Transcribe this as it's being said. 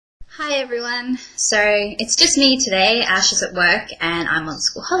Hi everyone. So it's just me today. Ash is at work and I'm on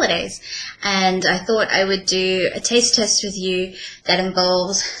school holidays, and I thought I would do a taste test with you that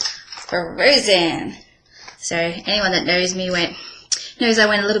involves frozen. So anyone that knows me knows I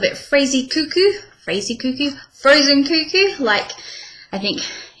went a little bit frozen cuckoo, like I think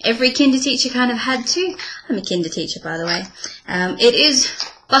every kinder teacher kind of had to. I'm a kinder teacher, by the way. It is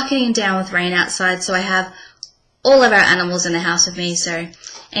bucketing down with rain outside, so I have all of our animals in the house with me, so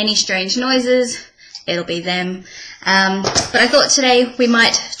any strange noises, it'll be them. But I thought today we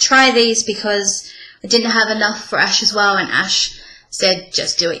might try these because I didn't have enough for Ash as well, and Ash said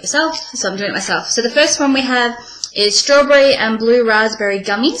just do it yourself, so I'm doing it myself. So the first one we have is strawberry and blue raspberry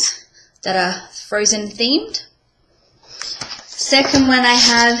gummies that are frozen themed. Second one I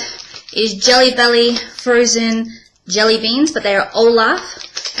have is Jelly Belly frozen jelly beans, but they are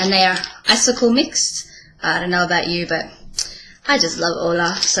Olaf and they are icicle mixed. I don't know about you, but I just love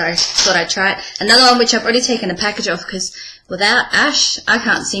Olaf, so thought I'd try it. Another one which I've already taken the package off because without Ash, I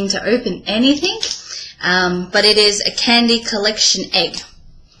can't seem to open anything. But it is a candy collection egg.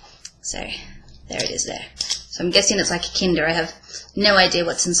 So there it is there. So I'm guessing it's like a Kinder. I have no idea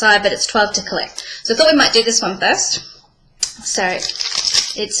what's inside, but it's 12 to collect. So I thought we might do this one first. So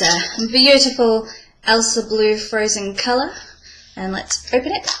it's a beautiful Elsa blue frozen colour. And let's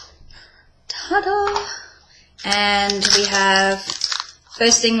open it. Ta-da! And we have,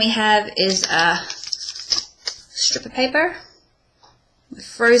 first thing we have is a strip of paper with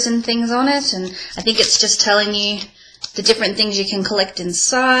frozen things on it, and I think it's just telling you the different things you can collect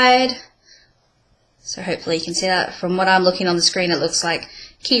inside. So hopefully you can see that. From what I'm looking on the screen, it looks like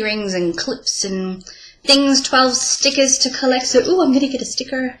key rings and clips and things, 12 stickers to collect. So, ooh, I'm going to get a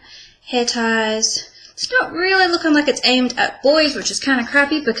sticker, hair ties. It's not really looking like it's aimed at boys, which is kind of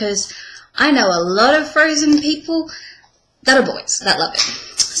crappy because I know a lot of frozen people that are boys that love it.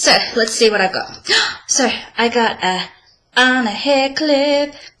 So let's see what I got. So I got a hair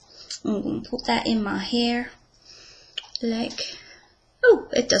clip. I'm going to put that in my hair. Like, oh,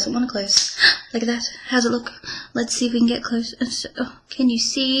 it doesn't want to close. Look at that. How's it look? Let's see if we can get close. Oh, can you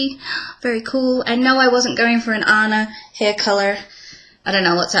see? Very cool. I know I wasn't going for an Anna hair color. I don't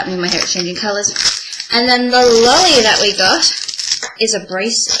know what's happening with my hair, changing colors. And then the lolly that we got is a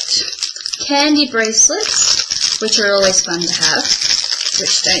bracelet. Candy bracelets, which are always fun to have,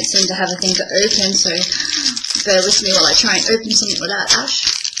 which don't seem to have a thing to open, so bear with me while I try and open something without Ash.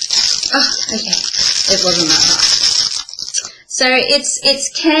 Oh, okay, it wasn't that hard. So it's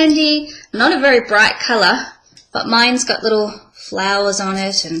candy, not a very bright colour, but mine's got little flowers on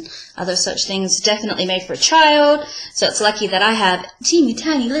it and other such things, definitely made for a child, so it's lucky that I have teeny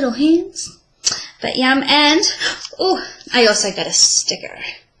tiny little hands. But yum, and, oh, I also got a sticker.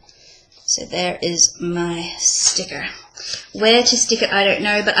 So there is my sticker. Where to stick it, I don't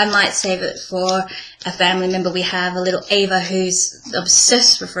know, but I might save it for a family member we have, a little Ava, who's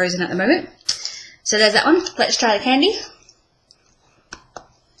obsessed with Frozen at the moment. So there's that one. Let's try the candy.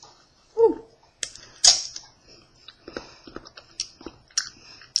 Ooh.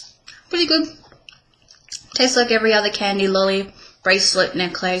 Pretty good. Tastes like every other candy, lolly, bracelet,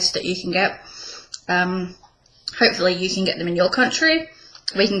 necklace that you can get. Hopefully you can get them in your country.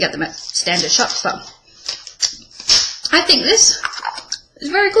 We can get them at standard shops, but I think this is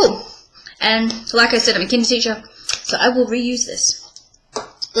very cool. And so like I said, I'm a kinder teacher, so I will reuse this.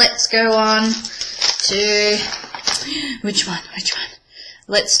 Let's go on to, which one?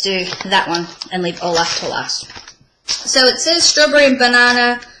 Let's do that one and leave Olaf to last. So it says strawberry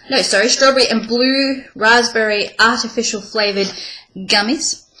and blue raspberry artificial flavoured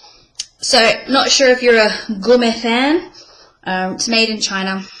gummies. So not sure if you're a gourmet fan. It's made in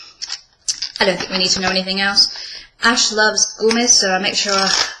China. I don't think we need to know anything else. Ash loves gourmet, so I make sure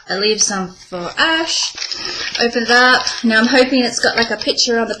I leave some for Ash. Open it up. Now I'm hoping it's got like a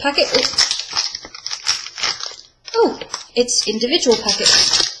picture on the packet. Oh, it's individual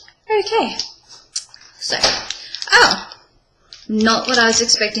packets. Okay. So, oh, not what I was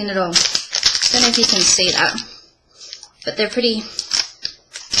expecting at all. Don't know if you can see that, but they're pretty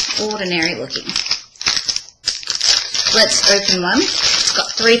ordinary looking. Let's open one. It's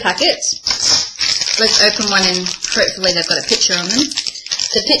got 3 packets. Let's open one and hopefully they've got a picture on them.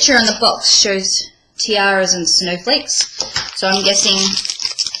 The picture on the box shows tiaras and snowflakes. So I'm guessing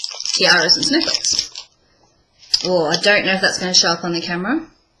tiaras and snowflakes. Oh, I don't know if that's going to show up on the camera.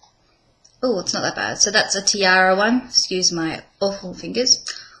 Oh, it's not that bad. So that's a tiara one. Excuse my awful fingers.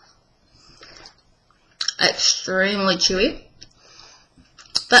 Extremely chewy.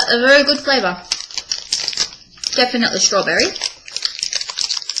 But a very good flavour. Definitely strawberry.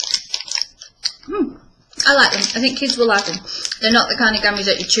 I like them. I think kids will like them. They're not the kind of gummies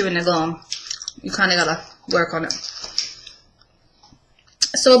that you chew and they're gone. You kind of gotta work on it.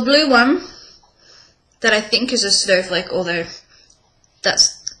 So a blue one that I think is a snowflake, although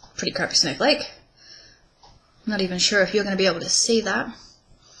that's a pretty crappy snowflake. I'm not even sure if you're going to be able to see that.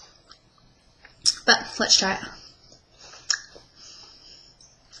 But let's try it.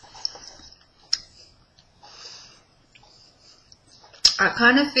 I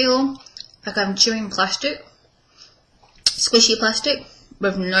kind of feel like I'm chewing plastic, squishy plastic,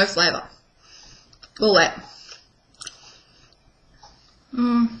 with no flavour. Oh wait.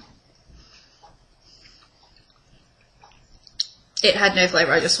 It had no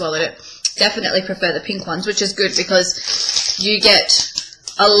flavour, I just swallowed it. Definitely prefer the pink ones, which is good because you get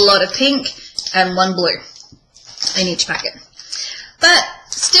a lot of pink and one blue in each packet. But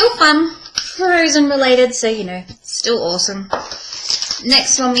still fun, frozen related, so you know, still awesome.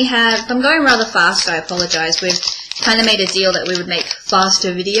 Next one we have, I'm going rather fast, I apologise. We've kind of made a deal that we would make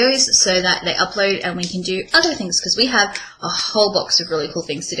faster videos so that they upload and we can do other things because we have a whole box of really cool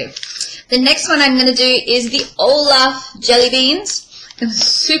things to do. The next one I'm going to do is the Olaf jelly beans. I'm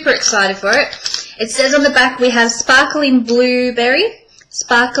super excited for it. It says on the back we have sparkling blueberry,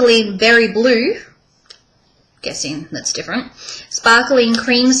 sparkling berry blue, guessing that's different, sparkling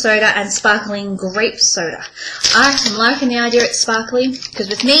cream soda and sparkling grape soda. I'm liking the idea it's sparkling because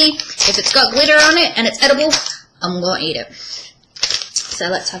with me, if it's got glitter on it and it's edible, I'm going to eat it. So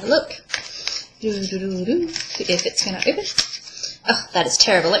let's have a look. If it's going to open. Oh, that is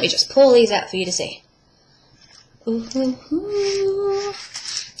terrible. Let me just pull these out for you to see. It's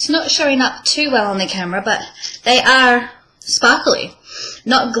not showing up too well on the camera, but they are sparkly.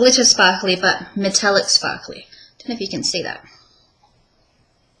 Not glitter sparkly, but metallic sparkly. Don't know if you can see that.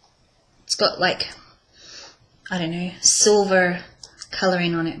 It's got like, I don't know, silver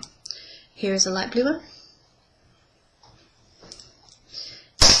colouring on it. Here is a light blue one.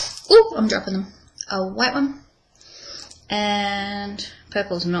 Ooh, I'm dropping them. A white one. And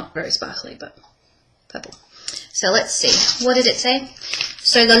purple's not very sparkly, but purple. So let's see. What did it say?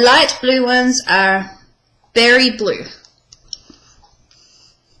 So the light blue ones are berry blue.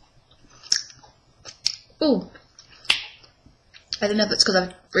 Ooh. I don't know if it's because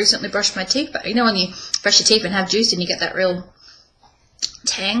I've recently brushed my teeth, but you know when you brush your teeth and have juice and you get that real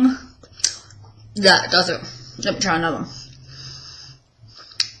tang? That does it. Let me try another one.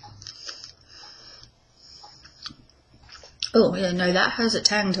 Oh, yeah, no, that has a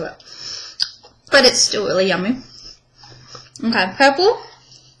tang to it. But it's still really yummy. Okay, purple.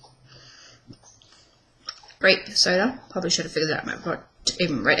 Grape soda. Probably should have figured that out before I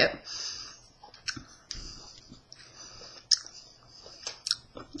even read it.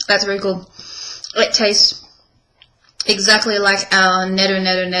 That's very cool. It tastes exactly like our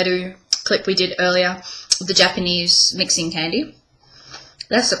neru clip we did earlier with the Japanese mixing candy.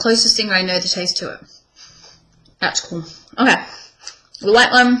 That's the closest thing I know to taste to it. That's cool. Okay, the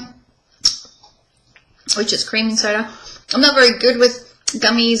white one, which is cream soda. I'm not very good with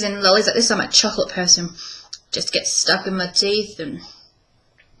gummies and lollies like this. I'm a chocolate person. Just gets stuck in my teeth and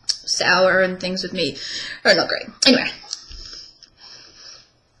sour and things with me are not great. Anyway.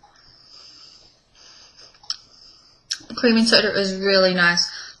 Creamy soda is really nice.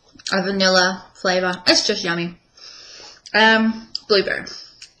 A vanilla flavour. It's just yummy. Blueberry.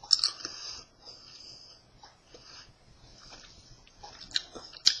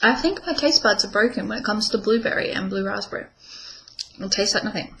 I think my taste buds are broken when it comes to blueberry and blue raspberry. It tastes like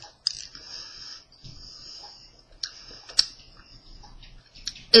nothing.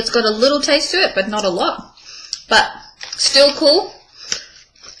 It's got a little taste to it, but not a lot. But still cool.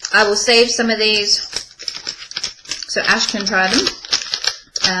 I will save some of these so Ash can try them.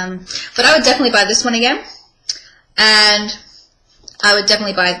 But I would definitely buy this one again. And I would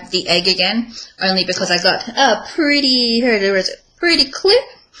definitely buy the egg again, only because I got a pretty, where is it? Pretty clip,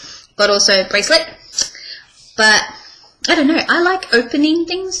 but also bracelet. But I don't know, I like opening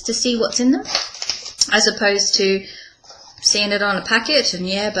things to see what's in them, as opposed to seeing it on a packet. And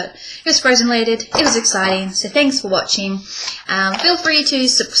yeah, but it was frozen related, it was exciting. So thanks for watching. Feel free to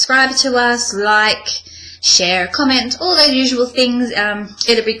subscribe to us, like, share, comment, all those usual things.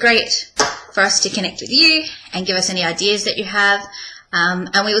 It'll be great for us to connect with you and give us any ideas that you have. And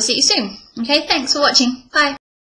we will see you soon. Okay, thanks for watching. Bye.